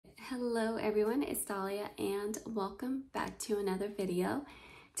Hello everyone, it's Dahlia and welcome back to another video.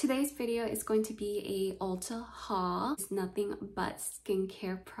 Today's video is going to be a Ulta haul. It's nothing but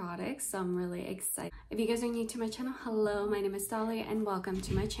skincare products, so I'm really excited. If you guys are new to my channel, hello, my name is Dahlia and welcome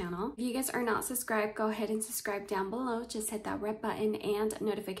to my channel. If you guys are not subscribed, go ahead and subscribe down below. Just hit that red button and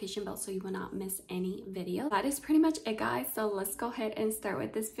notification bell so you will not miss any video. That is pretty much it, guys, so let's go ahead and start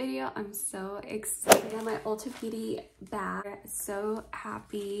with this video. I'm so excited. I got my Ulta Beauty bag. So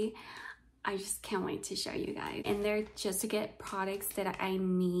happy. I just can't wait to show you guys. And they're just to get products that I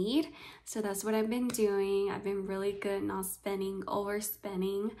need. So that's what I've been doing. I've been really good, not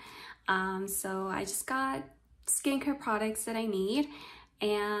overspending. So I just got skincare products that I need.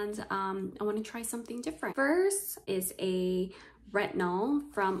 And I want to try something different. First is a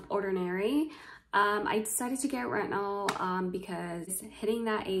retinol from Ordinary. I decided to get retinol because hitting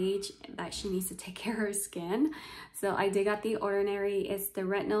that age that she needs to take care of her skin. So I did got the Ordinary. It's the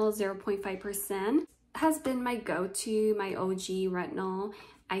retinol 0.5%. Has been my go-to, my OG retinol.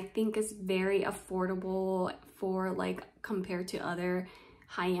 I think it's very affordable for like compared to other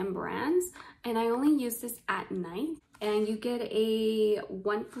high-end brands. And I only use this at night. And you get a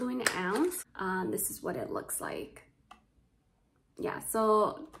 1 fluid ounce. This is what it looks like. Yeah,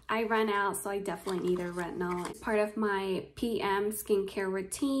 so I ran out, so I definitely need a retinol. It's part of my PM skincare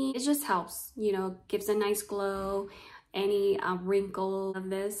routine. It just helps, you know, gives a nice glow. Any wrinkle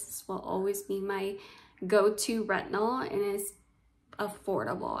of this will always be my go-to retinol, and it's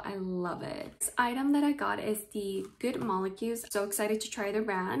affordable. I love it. This item that I got is the Good Molecules. So excited to try the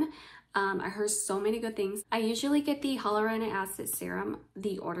brand. I heard so many good things. I usually get the hyaluronic acid serum,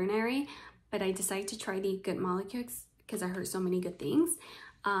 the Ordinary, but I decided to try the Good Molecules because I heard so many good things.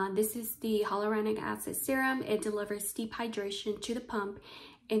 This is the hyaluronic acid serum. It delivers deep hydration to the pump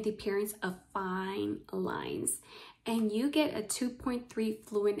and the appearance of fine lines. And you get a 2.3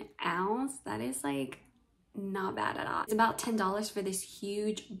 fluid ounce. That is like not bad at all. It's about $10 for this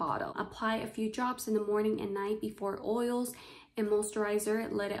huge bottle. Apply a few drops in the morning and night before oils and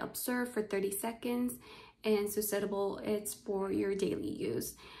moisturizer. Let it absorb for 30 seconds. And so suitable, it's for your daily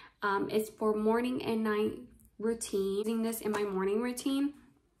use. It's for morning and night routine. Using this in my morning routine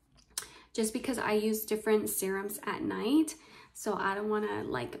just because I use different serums at night, so I don't want to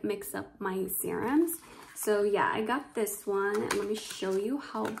like mix up my serums. So yeah, I got this one, and let me show you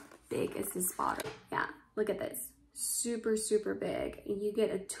how big is this bottle. Yeah, look at this, super big. And you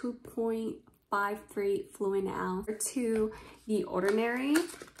get a 2.53 fluid ounce. To the Ordinary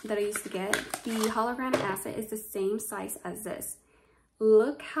that I used to get, the hyaluronic acid is the same size as this.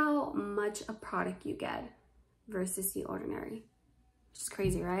 Look how much a product you get versus the Ordinary. Which is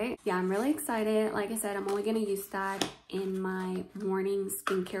crazy, right? Yeah, I'm really excited. Like I said, I'm only gonna use that in my morning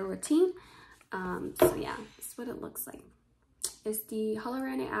skincare routine. So yeah, this is what it looks like. It's the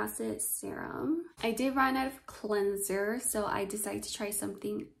hyaluronic acid serum. I did run out of cleanser, so I decided to try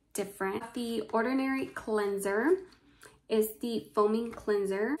something different. The Ordinary cleanser is the foaming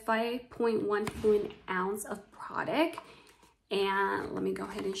cleanser, 5.1 fluid ounce of product. And let me go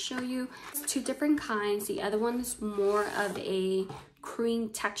ahead and show you. It's two different kinds. The other one is more of a cream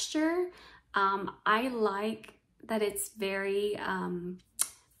texture. I like that it's very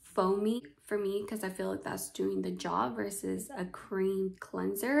foamy for me because I feel like that's doing the job versus a cream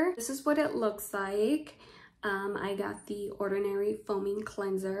cleanser. This is what it looks like. I got the Ordinary foaming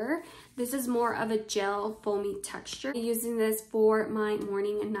cleanser. This is more of a gel foamy texture. I'm using this for my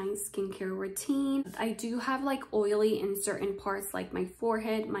morning and night skincare routine. I do have like oily in certain parts like my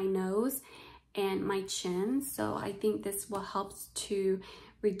forehead, my nose, and my chin. So I think this will help to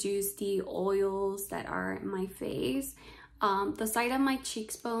reduce the oils that are in my face. The side of my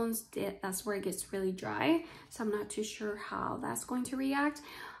cheekbones, that's where it gets really dry. So I'm not too sure how that's going to react.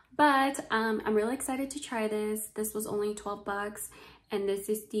 But I'm really excited to try this. This was only 12 bucks, and this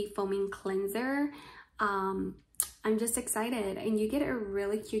is the foaming cleanser. I'm just excited, and you get a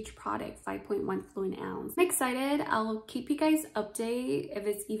really huge product, 5.1 fluid ounce. I'm excited. I'll keep you guys updated if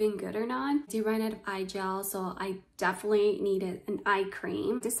it's even good or not. I do run out of eye gel, so I definitely needed an eye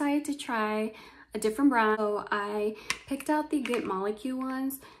cream. Decided to try a different brand, so I picked out the Good Molecule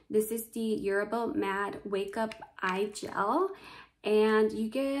ones. This is the Eurable Matte Wake Up Eye Gel. And you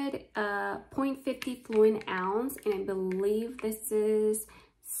get a 0.50 fluid ounce, and I believe this is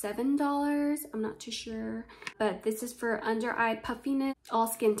 $7. I'm not too sure, but this is for under eye puffiness, all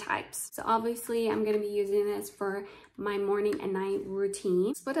skin types. So obviously I'm going to be using this for my morning and night routine.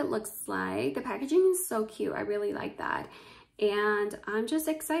 That's what it looks like. The packaging is so cute. I really like that. And I'm just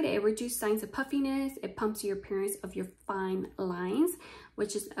excited. It reduces signs of puffiness. It pumps your appearance of your fine lines,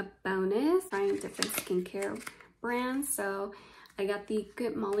 which is a bonus. Trying different skincare brands. So I got the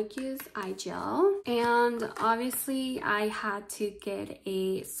Good Molecules eye gel, and obviously I had to get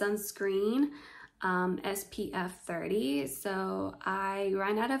a sunscreen, SPF 30. So I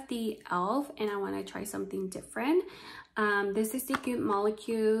ran out of the e.l.f. and I want to try something different. This is the Good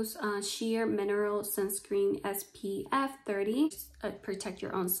Molecules Sheer Mineral Sunscreen SPF 30. Protect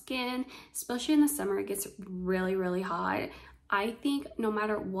your own skin, especially in the summer. It gets really hot. I think no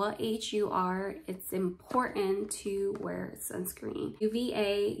matter what age you are, it's important to wear sunscreen.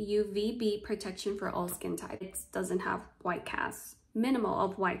 UVA, UVB protection for all skin types. It doesn't have white cast, minimal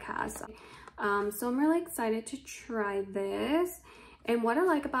of white cast. So I'm really excited to try this. And what I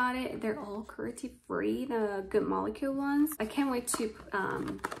like about it, they're all cruelty free, the Good Molecule ones. I can't wait to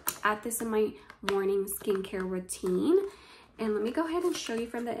add this in my morning skincare routine. And let me go ahead and show you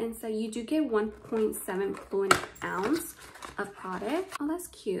from the inside. You do get 1.7 fluid ounce of product. Oh, that's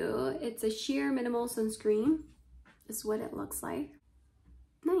cute. It's a sheer minimal sunscreen. This is what it looks like.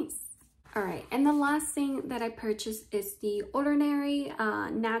 Nice. All right, and the last thing that I purchased is the Ordinary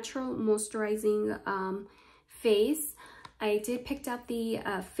Natural Moisturizing Face. I did pick up the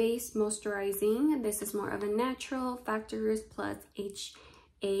face moisturizing. This is more of a natural factors plus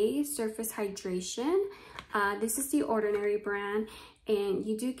HA surface hydration. This is the Ordinary brand, and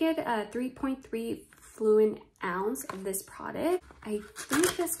you do get a 3.3 fluid ounce of this product. I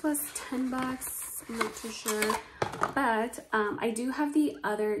think this was 10 bucks, I'm not too sure. But I do have the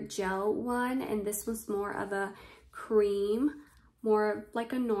other gel one, and this was more of a cream, more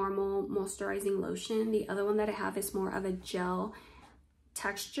like a normal moisturizing lotion. The other one that I have is more of a gel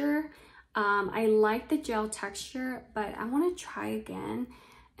texture. I like the gel texture, but I want to try again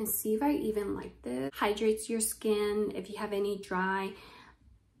and see if I even like this. Hydrates your skin. If you have any dry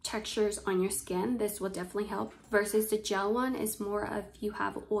textures on your skin, this will definitely help. Versus the gel one is more of you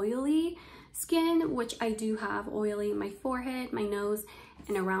have oily skin, which I do have oily in my forehead, my nose,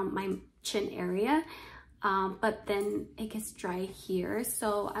 and around my chin area. But then it gets dry here.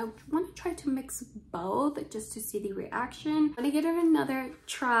 So I want to try to mix both just to see the reaction. I'm gonna give it another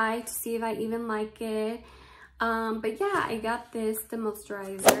try to see if I even like it. But yeah, I got this, the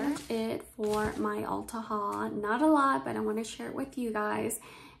moisturizer, it for my Ulta haul. Not a lot, but I want to share it with you guys.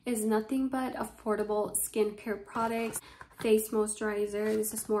 It's nothing but affordable skincare products. Face moisturizer,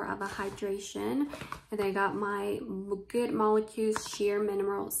 this is more of a hydration. And I got my Good Molecules Sheer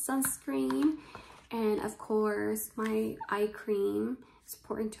Mineral Sunscreen. And of course, my eye cream. It's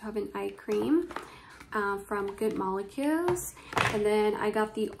important to have an eye cream from Good Molecules. And then I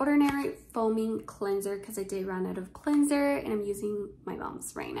got the Ordinary Foaming Cleanser because I did run out of cleanser and I'm using my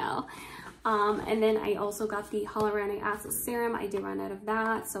mom's right now. And then I also got the hyaluronic acid serum. I did run out of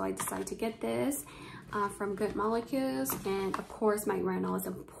that, so I decided to get this from Good Molecules. And of course, my retinol is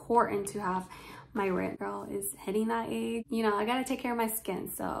important to have. My retinol is hitting that age. You know, I gotta take care of my skin,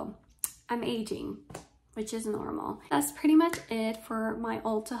 so I'm aging, which is normal. That's pretty much it for my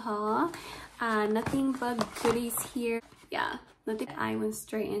Ulta haul. Nothing but goodies here. Yeah, nothing. I went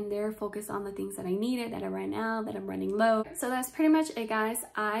straight in there, focused on the things that I needed, that I ran out, that I'm running low. So that's pretty much it, guys.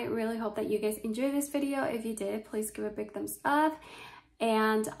 I really hope that you guys enjoyed this video. If you did, please give a big thumbs up.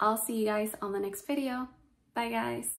 And I'll see you guys on the next video. Bye, guys.